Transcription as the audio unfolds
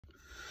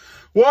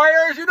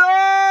Warriors Unite!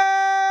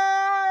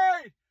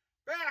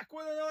 Back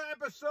with another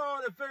episode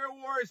of Figure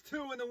Warriors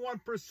 2 in the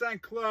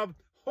 1% Club.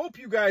 Hope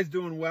you guys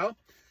doing well.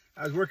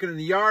 I was working in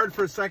the yard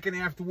for a second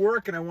after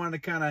work, and I wanted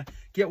to kind of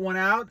get one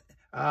out.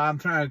 I'm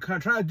trying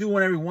to do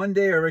one every one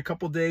day or every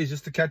couple of days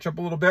just to catch up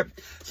a little bit.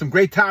 Some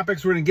great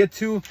topics we're going to get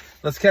to.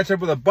 Let's catch up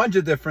with a bunch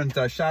of different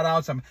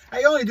shout-outs.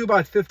 I only do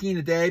about 15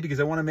 a day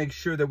because I want to make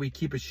sure that we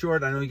keep it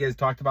short. I know you guys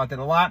talked about that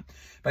a lot,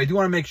 but I do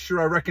want to make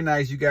sure I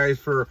recognize you guys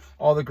for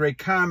all the great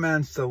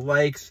comments, the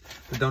likes,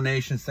 the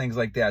donations, things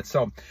like that.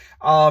 So,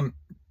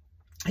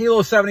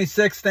 Halo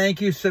 76,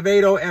 thank you.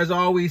 Cvato, as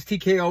always.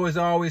 TKO, as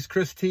always.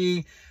 Chris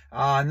T.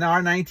 NAR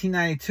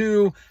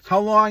 1992. How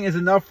long is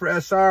enough for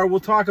SR? We'll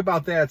talk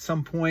about that at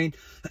some point.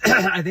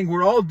 I think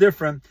we're all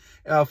different.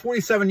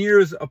 47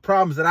 years of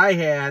problems that I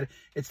had.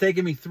 It's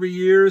taken me 3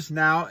 years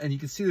now, and you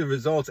can see the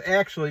results.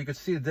 Actually, you can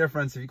see the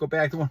difference. If you go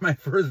back to one of my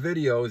first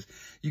videos,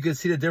 you can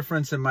see the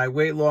difference in my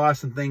weight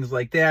loss and things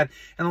like that.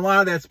 And a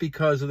lot of that's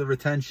because of the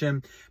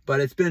retention, but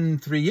it's been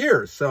 3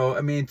 years. So,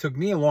 I mean, it took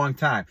me a long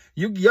time.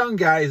 You young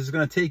guys, it's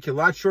going to take you a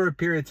lot shorter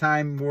period of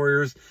time,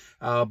 Warriors.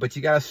 But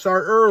you got to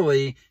start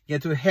early, get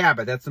into a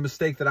habit. That's a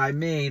mistake that I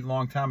made a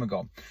long time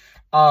ago.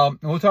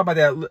 We'll talk about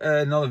that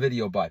in another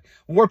video, but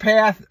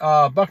Warpath,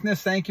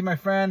 buckness, thank you, my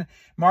friend.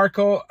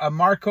 Marco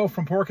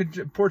from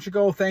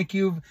Portugal, thank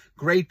you.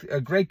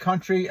 Great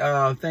country.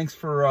 Thanks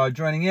for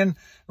joining in.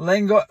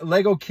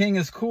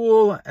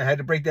 Legokingiscool. I had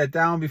to break that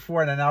down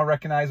before, and I now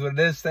recognize what it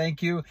is.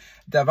 Thank you.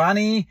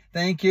 Daviani,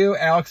 thank you.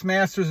 Alex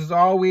Masters, as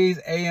always.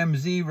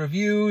 AMZ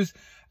Reviews.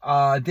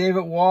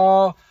 David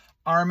Wall.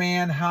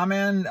 Arman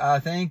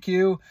Hanamand, thank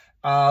you.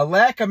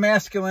 Lack of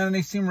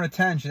masculinity, semen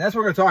retention. That's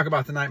what we're going to talk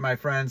about tonight, my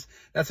friends.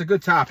 That's a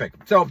good topic.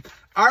 So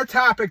our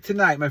topic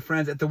tonight, my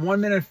friends, at the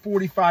 1 minute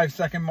 45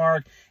 second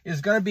mark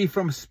is going to be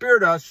from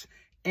Spiritus,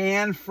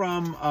 and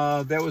from,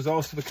 that was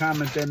also the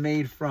comment they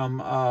made from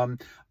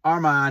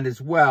Armand as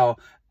well.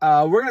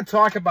 We're going to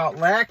talk about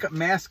lack of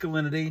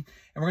masculinity, and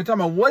we're going to talk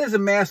about what is a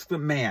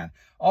masculine man.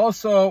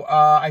 Also,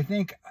 I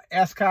think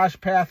Akash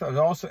Pathak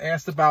also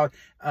asked about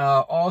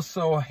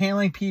also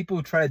handling people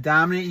who try to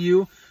dominate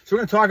you. So we're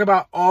going to talk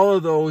about all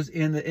of those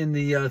in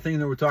the thing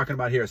that we're talking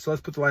about here. So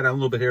let's put the light on a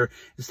little bit here.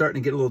 It's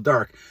starting to get a little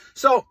dark.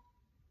 So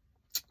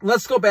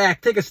let's go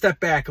back, take a step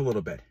back a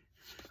little bit.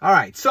 All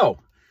right. So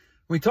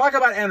when we talk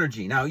about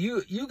energy, now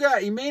you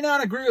may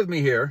not agree with me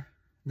here.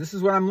 This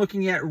is what I'm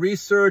looking at,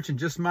 research and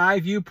just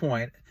my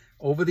viewpoint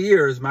over the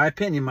years, my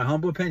opinion, my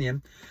humble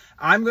opinion.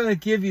 I'm going to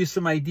give you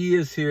some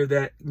ideas here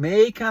that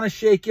may kind of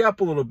shake you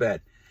up a little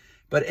bit.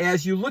 But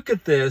as you look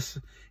at this,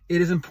 it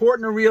is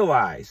important to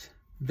realize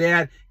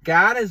that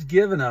God has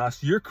given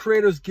us, your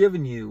Creator's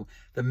given you,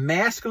 the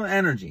masculine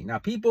energy. Now,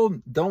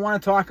 people don't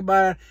want to talk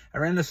about it. I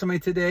ran into somebody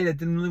today that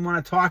didn't really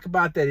want to talk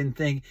about that,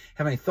 didn't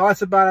have any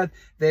thoughts about it.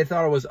 They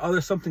thought it was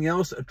something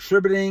else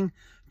attributing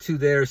to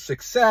their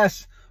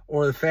success,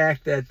 or the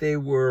fact that they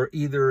were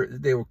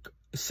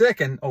sick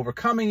and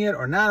overcoming it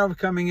or not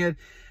overcoming it.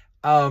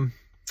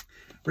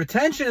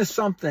 Retention is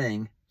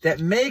something that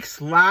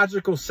makes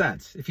logical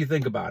sense if you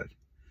think about it.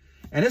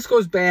 And this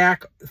goes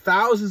back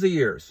thousands of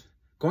years.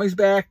 We'll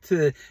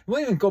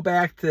even go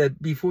back to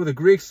before the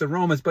Greeks, the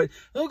Romans, but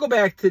we'll go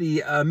back to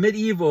the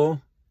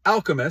medieval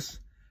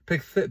alchemists,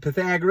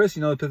 Pythagoras,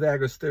 the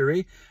Pythagoras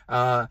theory,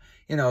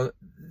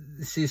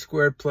 C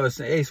squared plus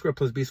A squared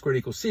plus B squared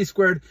equals C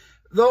squared.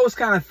 Those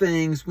kind of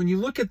things, when you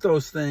look at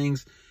those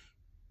things,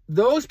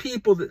 those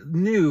people that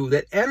knew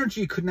that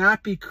energy could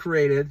not be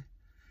created,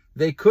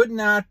 they could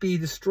not be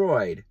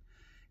destroyed.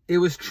 It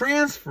was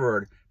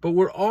transferred, but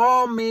we're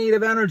all made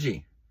of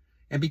energy.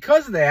 And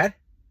because of that,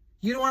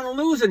 you don't want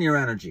to lose any of your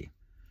energy.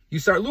 You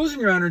start losing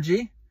your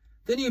energy,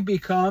 then you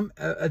become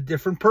a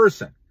different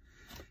person.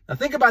 Now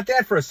think about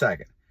that for a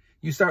second.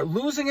 You start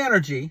losing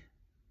energy,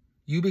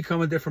 you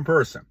become a different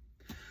person.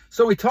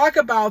 So we talk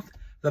about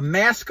the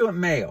masculine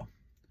male.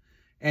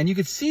 And you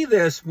could see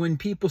this when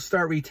people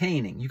start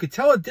retaining. You could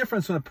tell a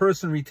difference when a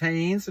person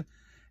retains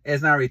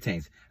as not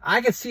retains.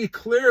 I can see it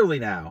clearly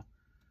now,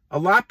 a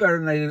lot better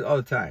than I did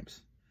other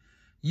times.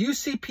 You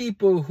see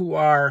people who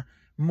are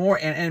more,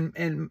 and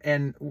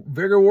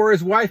Vigor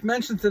Warrior's wife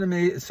mentioned to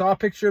me, saw a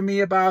picture of me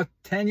about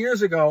 10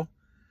 years ago,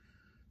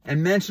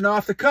 and mentioned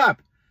off the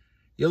cup,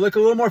 you look a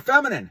little more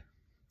feminine.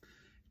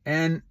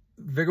 And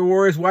Vigor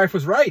Warrior's wife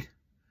was right.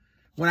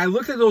 When I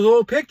looked at those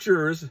old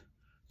pictures,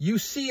 you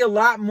see a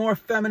lot more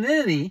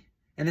femininity,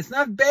 and it's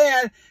not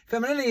bad.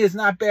 Femininity is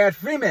not bad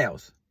for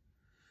females.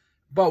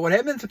 But what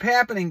ends up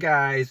happening,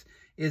 guys,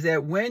 is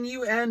that when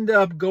you end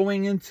up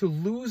going into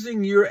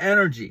losing your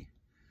energy,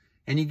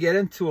 and you get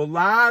into a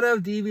lot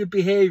of deviant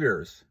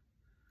behaviors,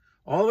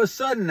 all of a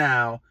sudden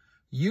now,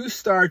 you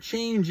start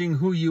changing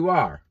who you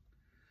are.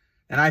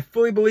 And I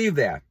fully believe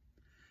that.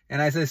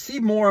 And as I see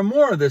more and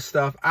more of this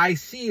stuff, I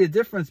see a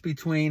difference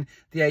between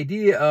the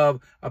idea of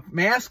a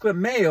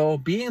masculine male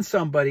being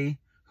somebody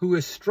who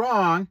is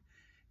strong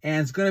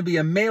and is going to be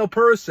a male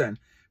person,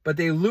 but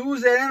they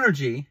lose that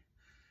energy,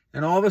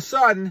 and all of a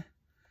sudden,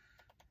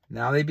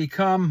 now they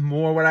become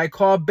more what I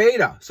call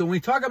beta. So when we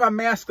talk about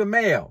masculine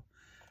male,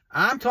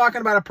 I'm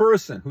talking about a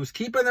person who's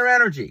keeping their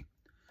energy,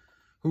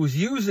 who's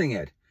using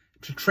it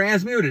to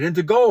transmute it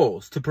into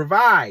goals, to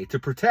provide, to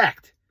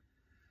protect.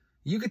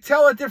 You could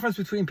tell the difference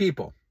between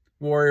people,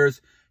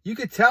 warriors. You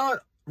could tell it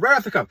right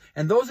off the cuff.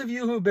 And those of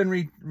you who've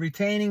been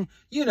retaining,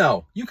 you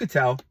could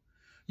tell.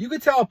 You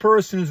could tell a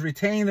person who's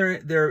retaining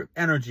their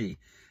energy.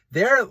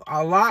 They're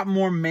a lot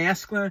more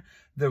masculine.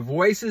 Their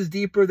voice is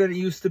deeper than it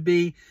used to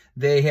be.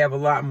 They have a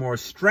lot more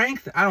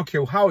strength. I don't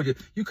care how old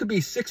you could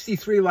be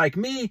 63 like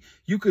me.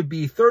 You could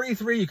be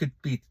 33. You could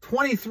be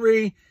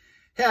 23.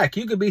 Heck,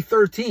 you could be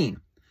 13.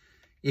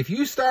 If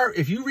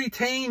you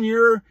retain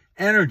your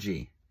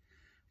energy,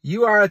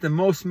 you are at the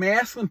most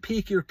masculine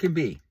peak you can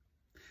be.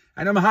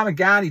 I know Muhammad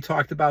Gandhi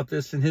talked about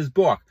this in his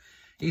book.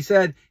 He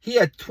said he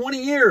had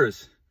 20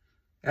 years,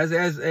 I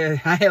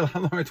had a lot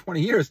longer than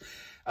 20 years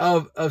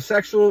of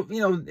sexual,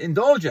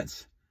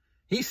 indulgence.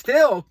 He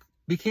still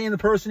became the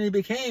person he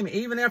became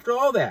even after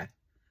all that.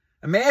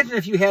 Imagine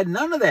if you had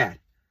none of that.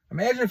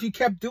 Imagine if you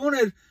kept doing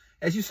it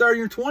as you started in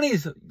your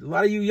 20s. A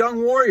lot of you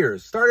young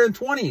warriors started in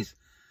 20s.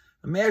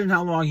 Imagine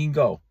how long you can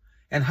go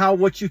and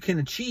what you can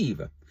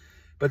achieve.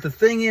 But the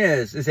thing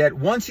is that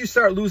once you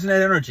start losing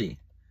that energy,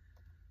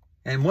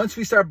 and once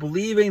we start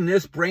believing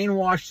this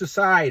brainwashed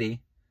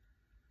society,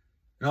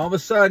 and all of a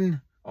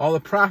sudden, all the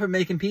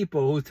profit-making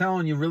people who are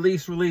telling you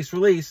release, release,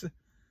 release,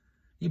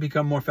 you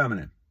become more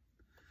feminine.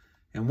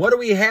 And what do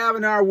we have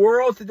in our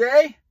world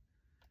today?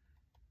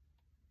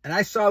 And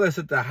I saw this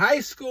at the high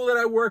school that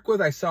I work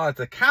with. I saw it at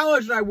the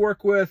college that I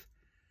work with.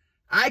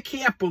 I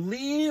can't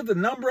believe the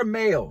number of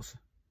males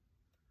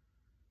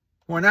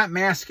who are not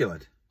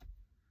masculine.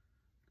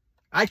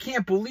 I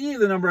can't believe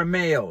the number of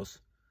males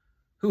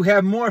who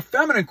have more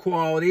feminine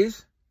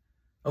qualities,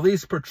 at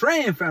least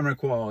portraying feminine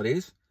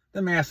qualities,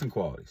 than masculine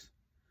qualities.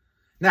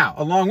 Now,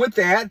 along with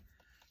that,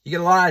 you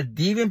get a lot of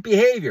deviant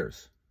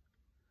behaviors.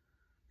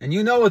 And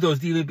you know what those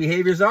deviant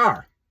behaviors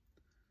are.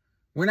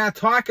 We're not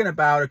talking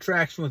about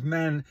attraction with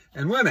men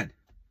and women.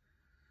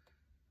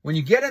 When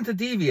you get into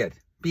deviant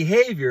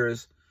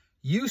behaviors,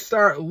 you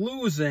start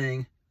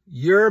losing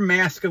your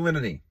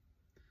masculinity.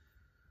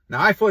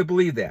 Now, I fully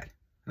believe that.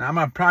 And I'm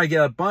going to probably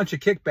get a bunch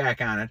of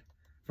kickback on it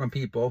from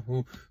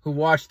people who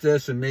watch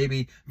this and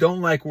maybe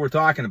don't like what we're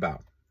talking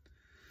about.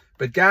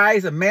 But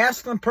guys, a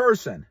masculine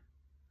person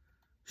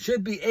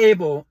should be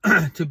able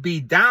to be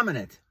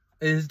dominant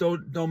in his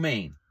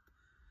domain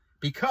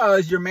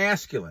because you're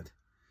masculine,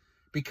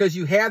 because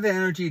you have the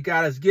energy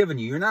God has given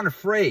you. You're not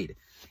afraid.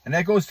 And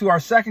that goes to our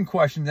second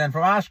question then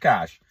from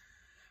Akash,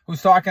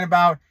 who's talking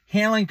about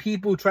handling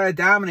people who try to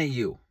dominate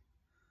you.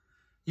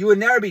 You would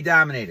never be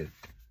dominated.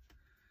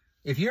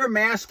 If you're a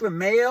masculine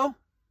male,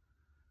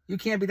 you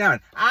can't be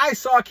dominated. I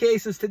saw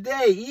cases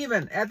today,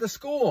 even at the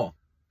school.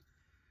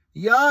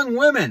 Young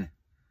women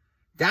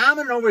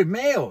dominant over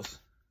males.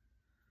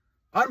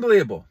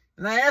 Unbelievable.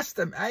 And I asked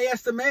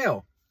the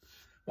male,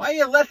 why do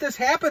you let this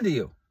happen to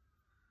you?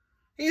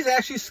 He's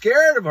actually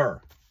scared of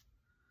her.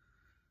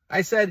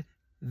 I said,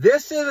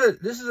 this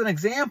is an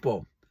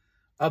example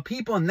of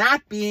people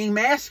not being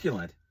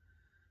masculine.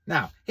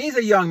 Now, he's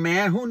a young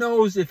man. Who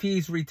knows if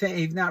he's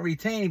not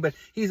retaining, but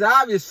he's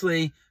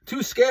obviously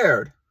too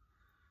scared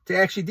to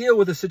actually deal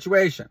with the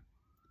situation.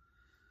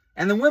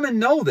 And the women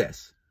know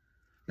this.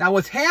 Now,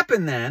 what's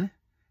happened then,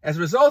 as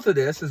a result of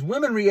this, is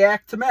women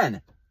react to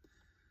men.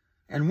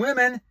 And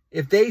women,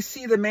 if they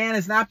see the man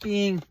as not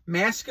being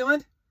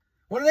masculine,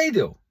 what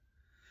do?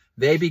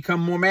 They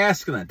become more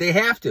masculine. They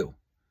have to.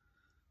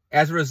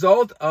 As a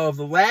result of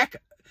the lack,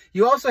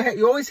 you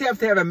always have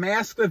to have a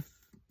masculine,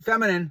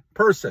 feminine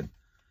person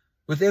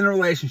within a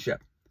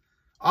relationship.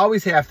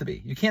 Always have to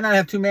be. You cannot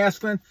have too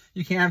masculine.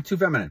 You can't have too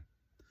feminine.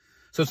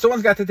 So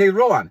someone's got to take the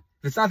role on.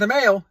 If it's not the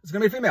male, it's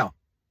going to be a female.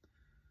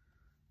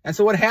 And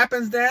so what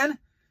happens then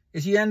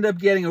is you end up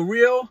getting a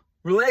real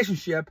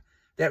relationship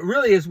that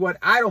really is what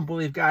I don't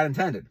believe God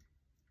intended.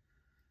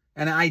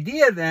 And the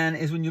idea then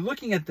is when you're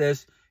looking at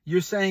this,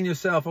 you're saying to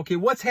yourself, okay,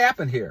 what's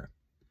happened here?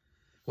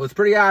 Well, it's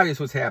pretty obvious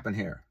what's happened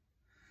here.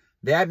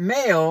 That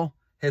male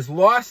has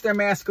lost their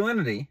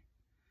masculinity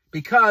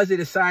because they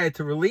decided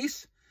to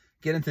release,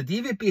 get into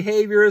deviant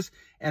behaviors.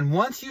 And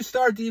once you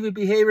start deviant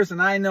behaviors,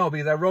 and I know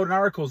because I wrote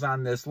articles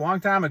on this a long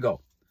time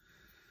ago.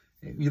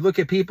 You look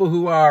at people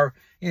who are,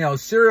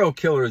 serial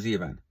killers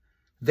even.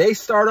 They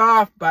start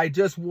off by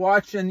just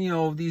watching,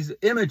 these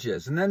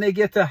images. And then they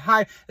get to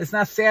high, it's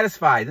not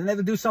satisfied. Then they have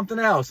to do something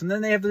else. And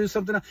then they have to do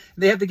something else.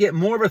 They have to get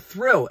more of a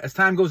thrill as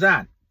time goes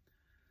on.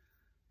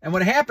 And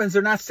what happens,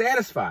 they're not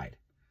satisfied.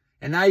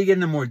 And now you get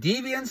into more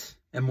deviance,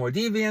 and more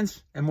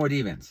deviance, and more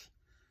deviance.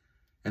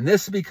 And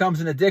this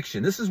becomes an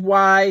addiction. This is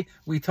why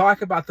we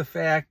talk about the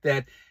fact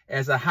that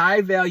as a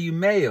high-value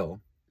male,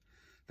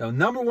 the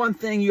number one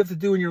thing you have to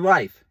do in your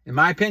life, in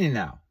my opinion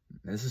now,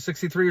 and this is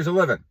 63 years of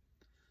living,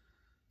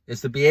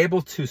 is to be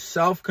able to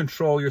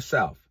self-control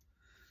yourself.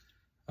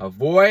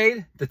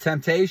 Avoid the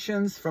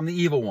temptations from the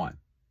evil one.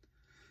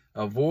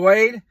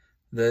 Avoid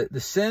the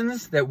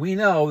sins that we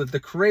know that the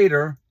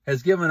Creator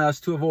has given us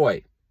to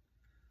avoid.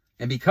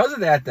 And because of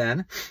that,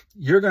 then,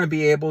 you're going to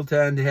be able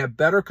to have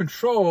better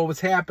control of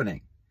what's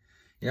happening.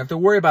 You don't have to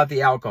worry about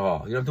the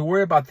alcohol. You don't have to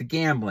worry about the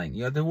gambling. You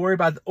don't have to worry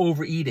about the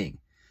overeating.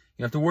 You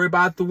don't have to worry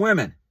about the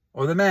women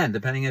or the men,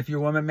 depending if you're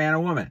a woman, man, or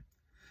woman.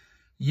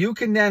 You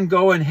can then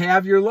go and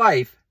have your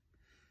life,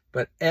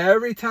 but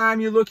every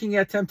time you're looking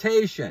at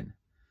temptation,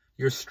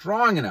 you're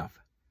strong enough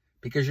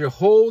because you're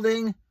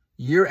holding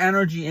your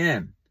energy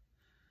in.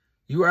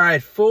 You are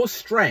at full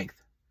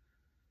strength.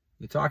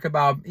 You talk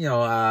about,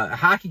 a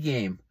hockey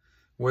game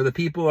where the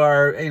people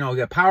are,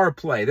 get power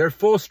play. They're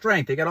full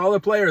strength. They got all the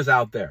players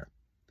out there.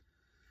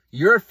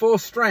 You're at full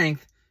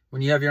strength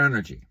when you have your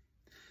energy.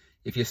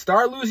 If you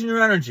start losing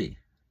your energy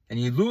and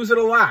you lose it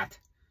a lot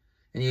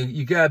and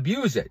you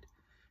abuse it,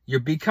 you're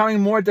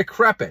becoming more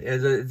decrepit.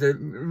 As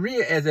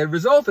a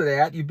result of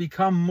that, you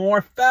become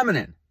more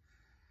feminine.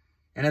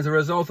 And as a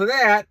result of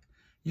that,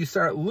 you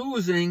start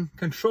losing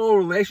control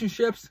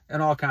relationships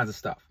and all kinds of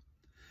stuff.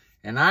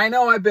 And I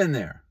know I've been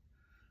there.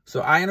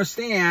 So I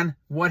understand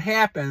what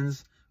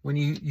happens when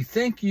you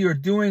think you're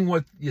doing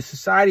what your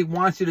society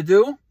wants you to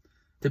do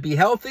to be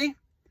healthy,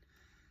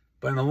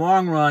 but in the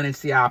long run,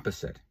 it's the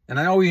opposite. And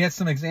I know we had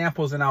some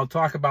examples, and I'll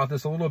talk about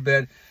this a little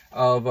bit,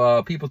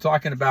 of people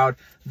talking about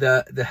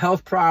the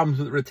health problems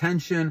with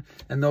retention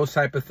and those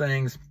type of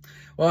things.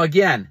 Well,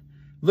 again,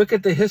 look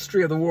at the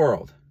history of the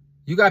world.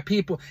 You got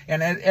people,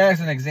 and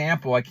as an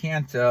example,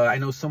 I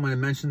know someone had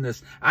mentioned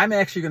this. I'm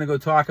actually going to go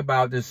talk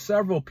about, there's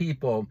several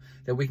people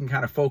that we can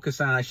kind of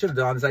focus on. I should have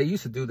done this. I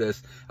used to do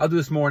this. I'll do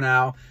this more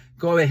now.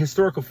 Go to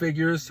historical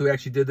figures who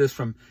actually did this,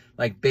 from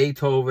like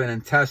Beethoven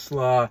and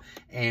Tesla,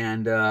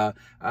 and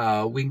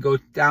we can go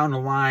down the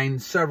line,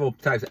 several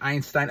types,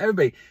 Einstein,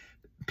 everybody.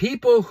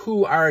 People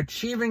who are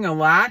achieving a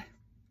lot,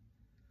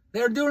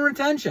 they're doing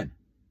retention.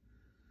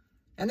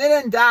 And they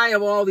didn't die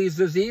of all these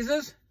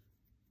diseases.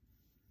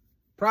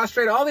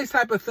 Prostrate, all these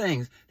type of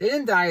things. They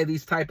didn't die of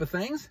these type of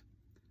things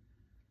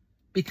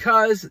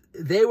because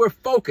they were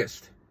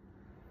focused.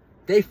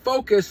 They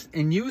focused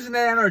in using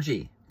that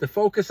energy to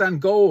focus on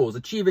goals,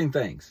 achieving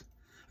things,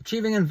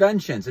 achieving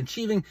inventions,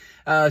 achieving,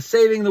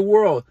 saving the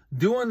world,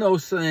 doing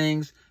those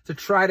things to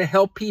try to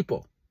help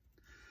people.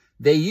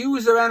 They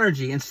use their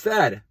energy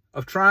instead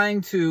of trying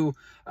to,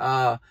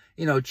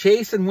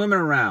 chasing women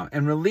around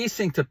and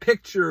releasing to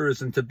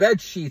pictures and to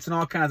bed sheets and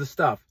all kinds of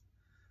stuff.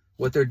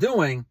 What they're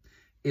doing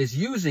is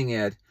using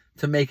it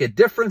to make a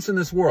difference in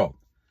this world.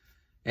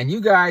 And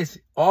you guys,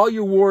 all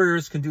you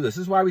warriors can do this.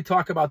 This is why we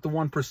talk about the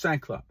 1%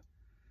 club.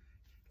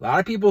 A lot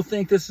of people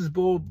think this is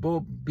bull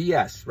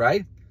BS,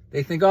 right?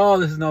 They think, oh,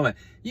 this is no man.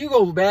 You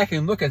go back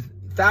and look at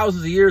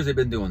thousands of years they've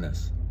been doing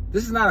this.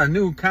 This is not a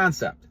new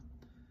concept.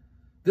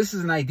 This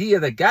is an idea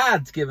that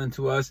God's given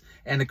to us.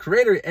 And the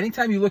Creator,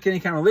 anytime you look at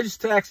any kind of religious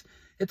text,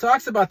 it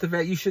talks about the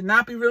fact you should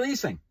not be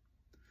releasing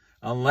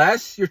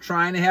unless you're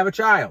trying to have a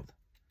child.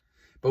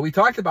 But we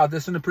talked about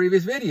this in the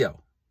previous video.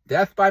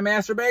 Death by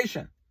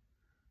masturbation.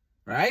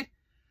 Right?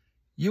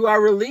 You are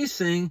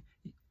releasing,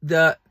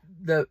 the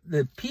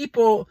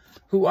people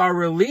who are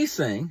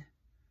releasing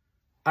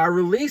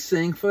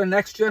for the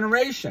next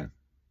generation.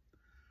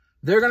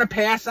 They're going to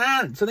pass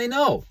on, so they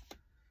know.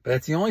 But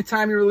that's the only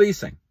time you're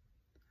releasing.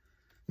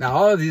 Now,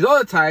 all of these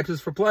other types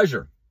is for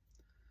pleasure.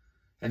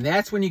 And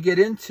that's when you get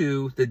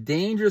into the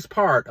dangerous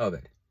part of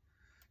it.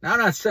 Now, I'm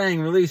not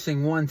saying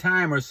releasing one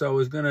time or so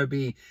is going to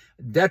be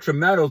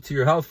detrimental to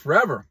your health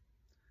forever.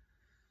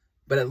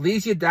 But it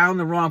leads you down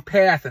the wrong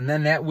path, and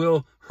then that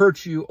will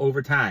hurt you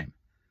over time.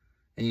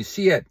 And you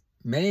see it,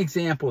 many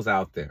examples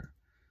out there.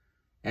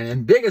 And the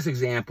biggest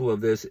example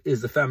of this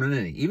is the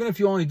femininity. Even if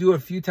you only do it a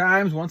few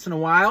times, once in a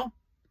while,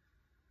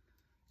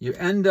 you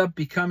end up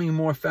becoming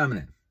more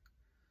feminine.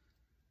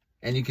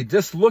 And you could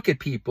just look at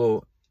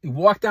people, you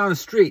walk down the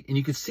street, and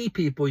you could see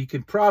people, you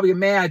could probably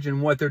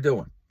imagine what they're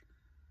doing.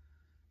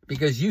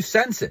 Because you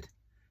sense it.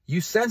 You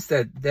sense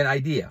that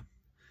idea.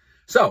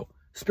 So,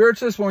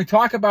 Spiritualists, when we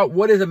talk about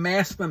what is a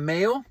masculine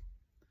male,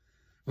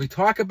 we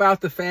talk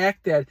about the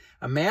fact that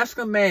a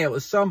masculine male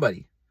is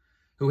somebody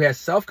who has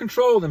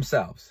self-control of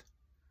themselves,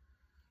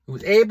 who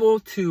is able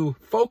to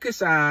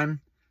focus on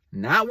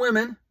not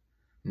women,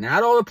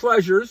 not all the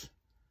pleasures,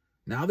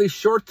 not these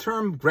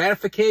short-term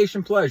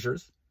gratification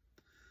pleasures.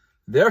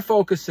 They're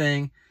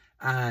focusing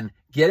on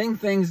getting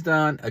things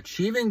done,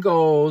 achieving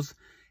goals,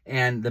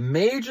 and the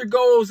major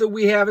goals that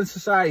we have in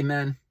society,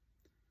 men.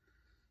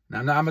 Now,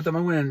 I'm not talking about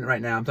the women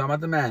right now. I'm talking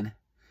about the men.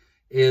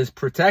 Is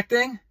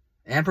protecting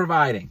and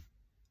providing.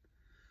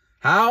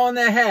 How in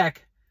the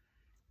heck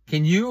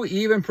can you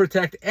even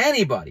protect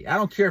anybody? I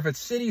don't care if it's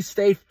city,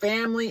 state,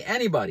 family,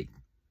 anybody.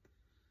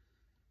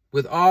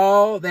 With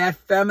all that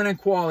feminine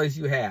qualities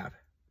you have.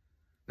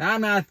 Now,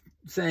 I'm not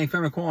saying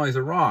feminine qualities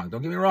are wrong.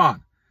 Don't get me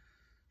wrong.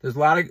 There's a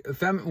lot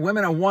of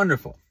women are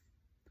wonderful.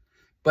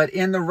 But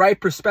in the right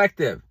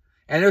perspective.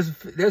 And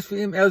there's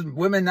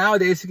women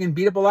nowadays who can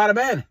beat up a lot of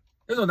men.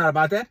 There's no doubt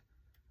about that.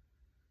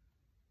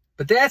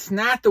 But that's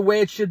not the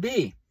way it should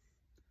be.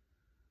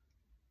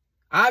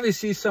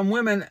 Obviously, some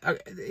women are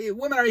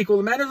equal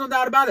to men. There's no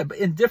doubt about it, but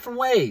in different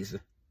ways.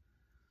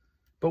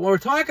 But what we're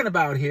talking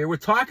about here, we're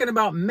talking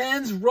about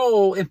men's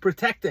role in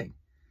protecting.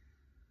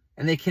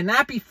 And they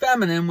cannot be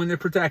feminine when they're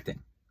protecting.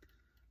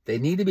 They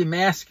need to be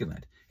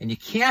masculine. And you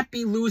can't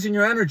be losing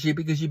your energy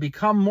because you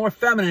become more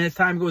feminine as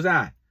time goes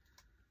on.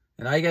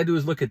 And all you got to do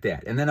is look at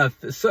that. And then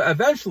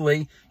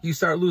eventually you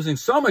start losing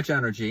so much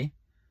energy,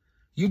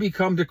 you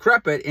become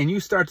decrepit and you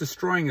start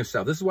destroying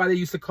yourself. This is why they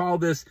used to call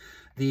this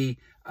the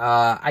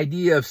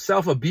idea of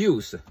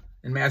self-abuse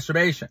in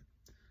masturbation.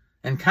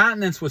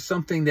 Incontinence was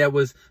something that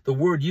was the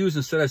word used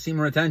instead of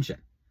semen retention.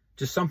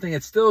 Just something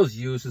that still is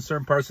used in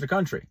certain parts of the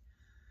country.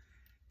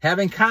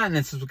 Having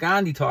continence is what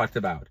Gandhi talked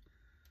about.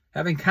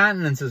 Having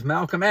continence is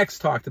Malcolm X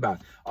talked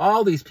about.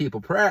 All these people,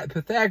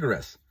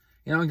 Pythagoras,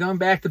 you know, going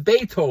back to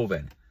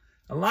Beethoven.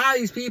 A lot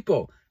of these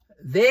people,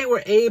 they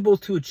were able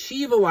to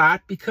achieve a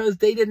lot because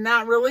they did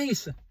not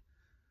release.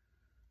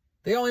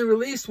 They only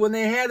released when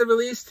they had to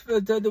release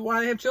to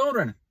want to have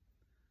children.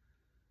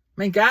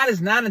 I mean, God is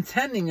not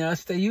intending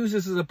us to use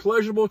this as a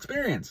pleasurable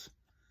experience.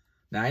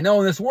 Now, I know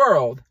in this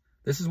world,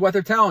 this is what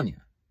they're telling you.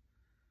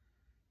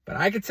 But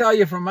I can tell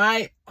you from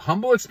my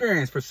humble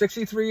experience for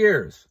 63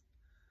 years,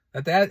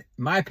 that in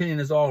my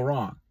opinion, is all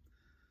wrong.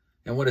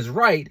 And what is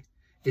right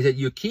is that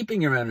you're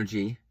keeping your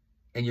energy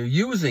and you're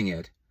using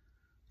it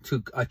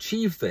to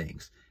achieve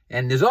things.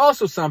 And there's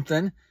also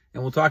something,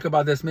 and we'll talk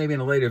about this maybe in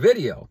a later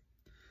video,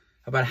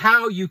 about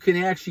how you can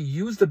actually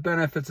use the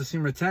benefits of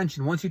semen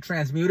retention once you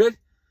transmute it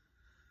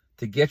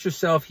to get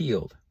yourself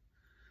healed.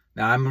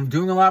 Now, I'm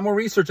doing a lot more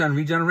research on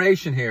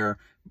regeneration here,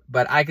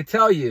 but I could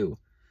tell you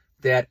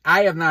that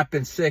I have not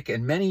been sick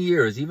in many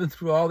years, even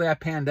through all that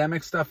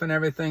pandemic stuff and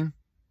everything.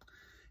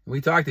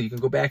 We talked to you can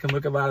go back and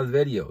look at a lot of the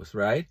videos,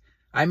 right?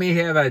 I may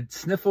have a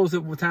sniffles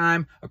at a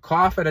time, a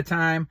cough at a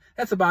time.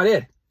 That's about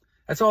it.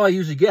 That's all I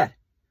usually get.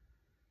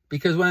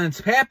 Because when it's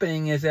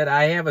happening is that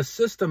I have a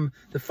system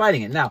to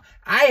fighting it. Now,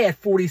 I had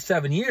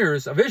 47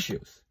 years of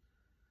issues.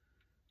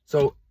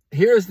 So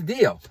here's the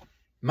deal.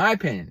 In my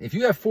opinion, if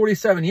you have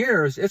 47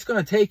 years, it's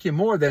going to take you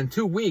more than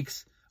 2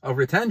 weeks of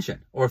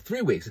retention or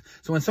 3 weeks.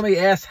 So when somebody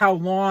asks how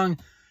long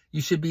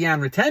you should be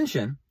on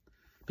retention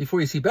before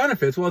you see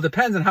benefits, well, it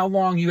depends on how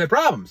long you had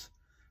problems.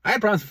 I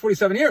had problems for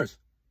 47 years.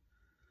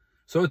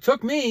 So it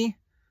took me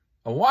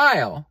a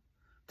while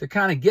to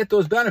kind of get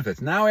those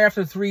benefits. Now,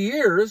 after 3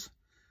 years,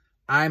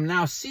 I'm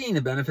now seeing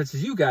the benefits,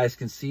 as you guys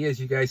can see, as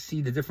you guys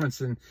see the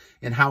difference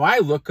in how I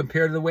look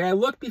compared to the way I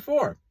looked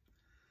before.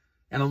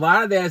 And a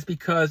lot of that is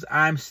because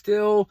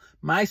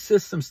my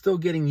system's still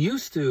getting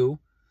used to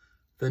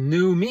the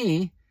new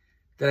me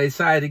that I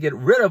decided to get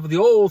rid of the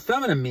old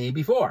feminine me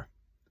before.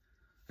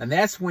 And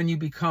that's when you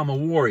become a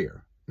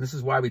warrior. And this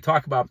is why we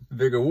talk about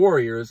vigor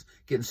warriors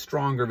getting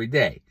stronger every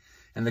day.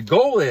 And the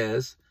goal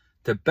is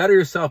to better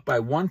yourself by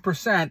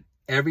 1%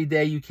 every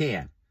day you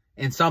can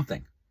in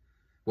something.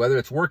 Whether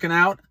it's working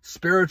out,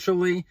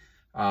 spiritually,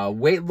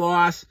 weight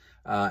loss,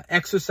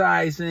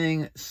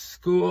 exercising,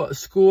 school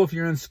if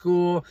you're in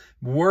school,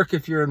 work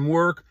if you're in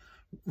work,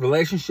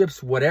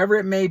 relationships, whatever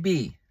it may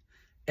be.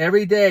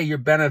 Every day you're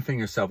benefiting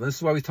yourself. And this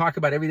is why we talk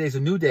about every day is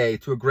a new day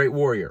to a great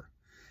warrior.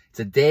 It's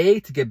a day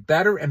to get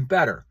better and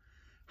better.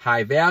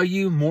 High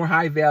value, more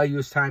high value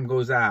as time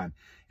goes on.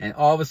 And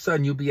all of a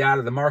sudden you'll be out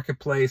of the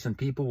marketplace and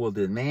people will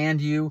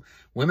demand you.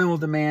 Women will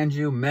demand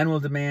you. Men will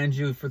demand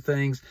you for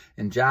things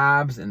and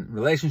jobs and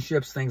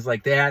relationships, things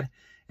like that.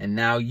 And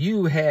now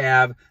you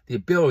have the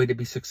ability to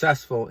be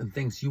successful in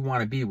things you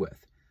want to be with.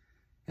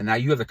 And now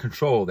you have the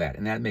control of that,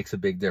 and that makes a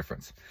big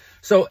difference.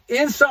 So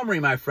in summary,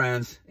 my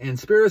friends, and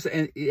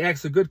Spiritus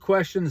asks a good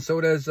question,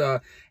 so does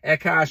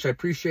Akash. I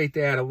appreciate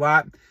that a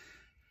lot.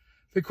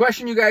 The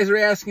question you guys are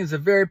asking is a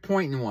very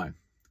poignant one.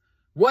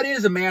 What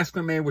is a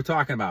masculine man we're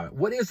talking about?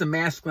 What is a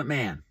masculine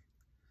man?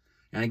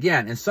 And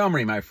again, in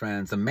summary, my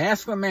friends, a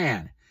masculine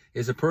man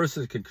is a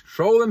person that can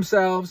control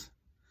themselves,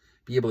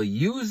 be able to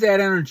use that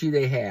energy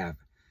they have,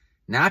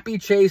 not be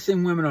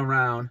chasing women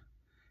around,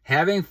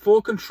 having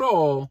full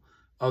control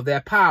of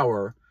that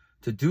power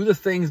to do the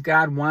things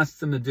God wants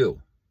them to do.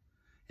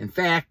 In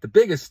fact, the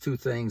biggest two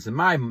things in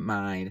my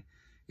mind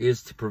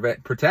is to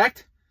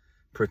protect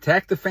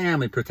the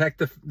family,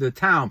 protect the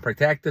town,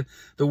 protect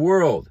the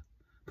world,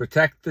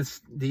 protect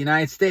the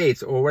United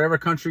States or whatever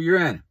country you're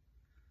in.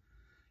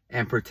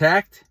 And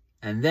protect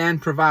and then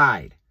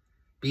provide.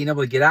 Being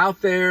able to get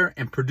out there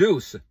and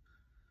produce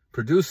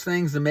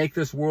things to make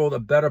this world a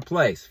better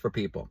place for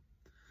people.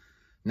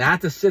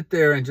 Not to sit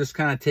there and just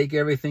kind of take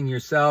everything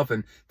yourself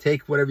and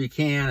take whatever you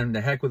can and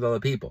the heck with other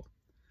people.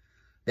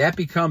 That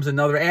becomes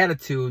another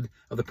attitude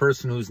of the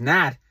person who's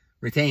not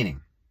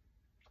retaining.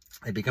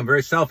 They become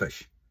very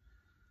selfish.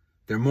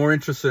 They're more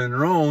interested in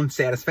their own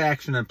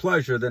satisfaction and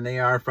pleasure than they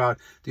are about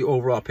the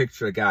overall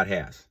picture that God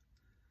has.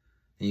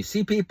 And you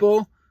see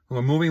people who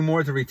are moving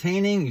more to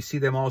retaining, you see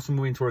them also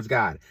moving towards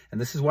God. And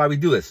this is why we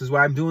do this. This is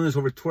why I'm doing this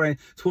over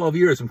 12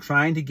 years. I'm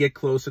trying to get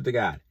closer to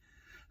God.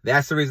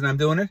 That's the reason I'm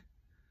doing it.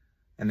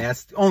 And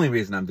that's the only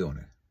reason I'm doing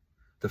it.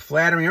 The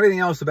flattering, everything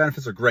else, the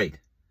benefits are great.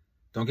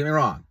 Don't get me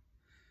wrong.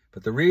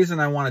 But the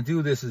reason I want to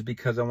do this is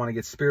because I want to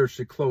get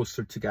spiritually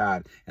closer to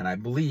God. And I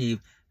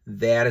believe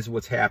that is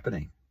what's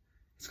happening.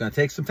 It's going to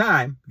take some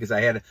time because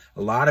I had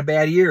a lot of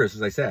bad years,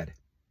 as I said.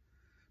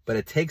 But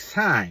it takes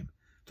time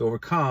to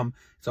overcome.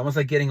 It's almost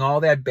like getting all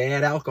that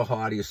bad alcohol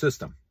out of your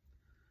system.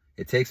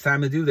 It takes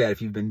time to do that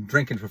if you've been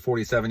drinking for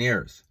 47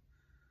 years.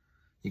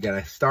 You got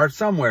to start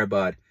somewhere,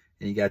 bud,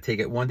 and you got to take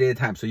it one day at a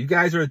time. So you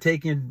guys are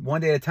taking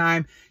one day at a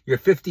time. You're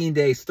 15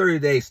 days, 30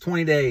 days,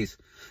 20 days,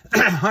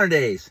 100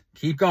 days.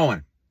 Keep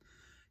going.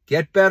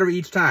 Get better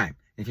each time.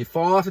 If you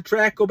fall off the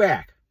track, go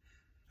back.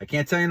 I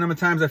can't tell you the number of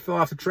times I fell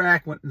off the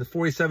track in the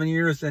 47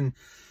 years and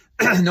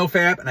no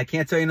fap, and I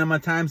can't tell you the number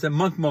of times that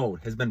monk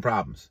mode has been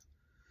problems.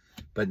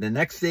 But the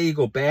next day you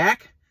go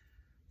back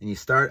and you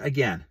start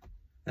again.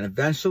 And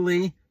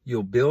eventually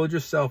you'll build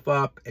yourself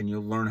up and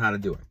you'll learn how to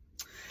do it.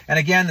 And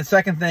again, the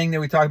second thing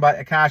that we talked about,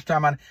 Akash,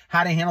 talking about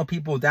how to handle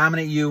people who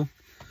dominate you.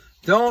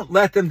 Don't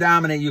let them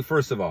dominate you,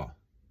 first of all.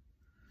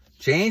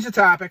 Change the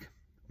topic.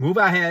 Move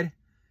ahead.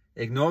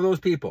 Ignore those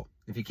people.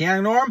 If you can't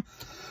ignore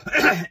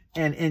them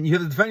and you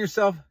have to defend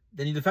yourself,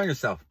 then you defend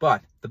yourself.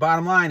 But the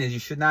bottom line is you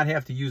should not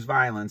have to use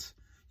violence.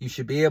 You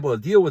should be able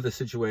to deal with the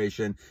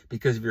situation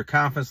because of your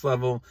confidence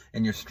level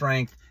and your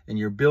strength and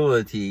your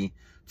ability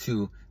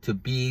to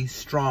be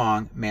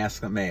strong,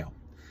 masculine male.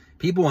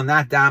 People will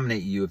not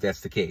dominate you if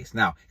that's the case.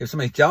 Now, if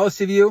somebody's jealous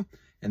of you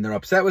and they're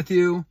upset with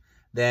you,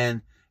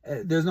 then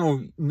there's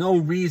no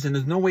reason,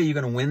 there's no way you're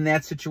going to win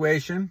that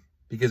situation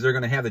because they're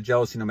going to have the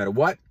jealousy no matter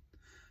what.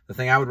 The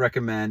thing I would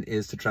recommend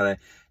is to try to,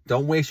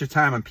 don't waste your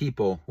time on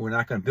people who are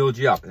not going to build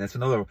you up. And that's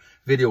another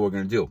video we're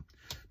going to do.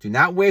 Do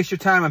not waste your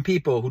time on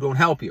people who don't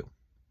help you.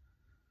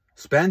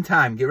 Spend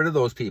time, get rid of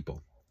those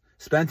people.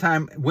 Spend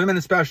time, women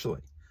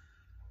especially,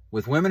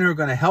 with women who are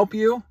going to help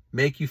you,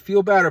 make you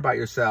feel better about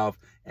yourself,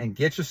 and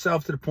get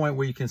yourself to the point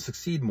where you can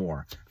succeed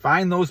more.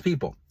 Find those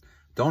people.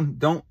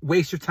 Don't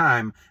waste your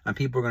time on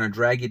people who are going to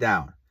drag you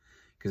down.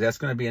 Because that's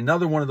going to be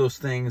another one of those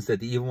things that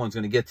the evil one's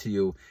going to get to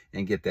you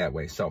and get that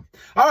way. So,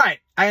 all right.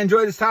 I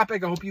enjoyed this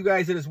topic. I hope you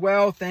guys did as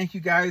well. Thank you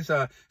guys,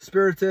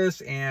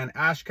 Spiritus and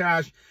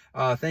Oshkosh.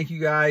 Thank you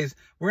guys.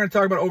 We're going to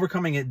talk about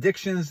overcoming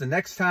addictions the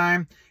next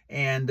time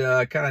and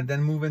kind of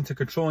then move into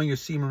controlling your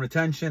semen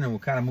retention, and we'll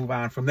kind of move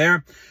on from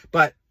there.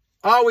 But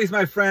always,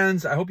 my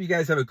friends, I hope you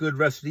guys have a good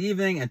rest of the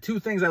evening. And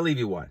two things I leave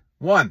you with.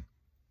 One,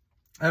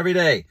 every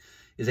day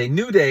is a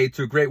new day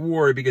to a great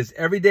warrior because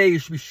every day you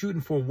should be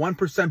shooting for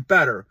 1%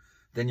 better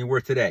than you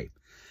were today.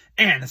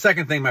 And the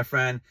second thing, my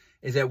friend,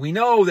 is that we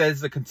know that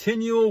it's a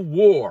continual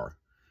war.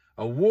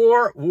 A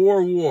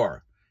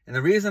war. And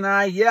the reason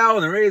I yell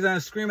and the reason I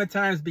scream at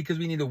times is because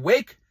we need to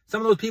wake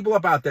some of those people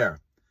up out there.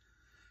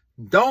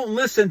 Don't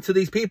listen to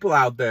these people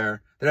out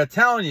there that are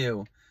telling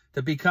you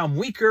to become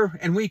weaker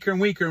and weaker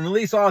and weaker and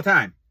release all the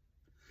time.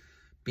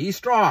 Be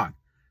strong.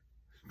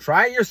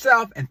 Try it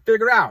yourself and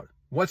figure out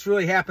what's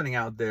really happening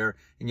out there.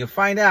 And you'll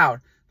find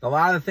out that a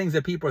lot of the things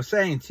that people are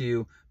saying to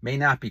you may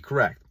not be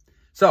correct.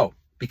 So,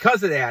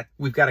 because of that,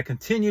 we've got to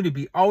continue to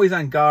be always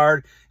on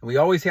guard, and we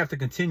always have to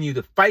continue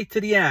to fight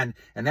to the end,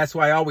 and that's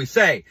why I always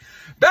say,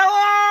 Battle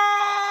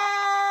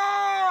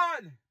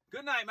on!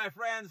 Good night, my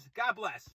friends. God bless.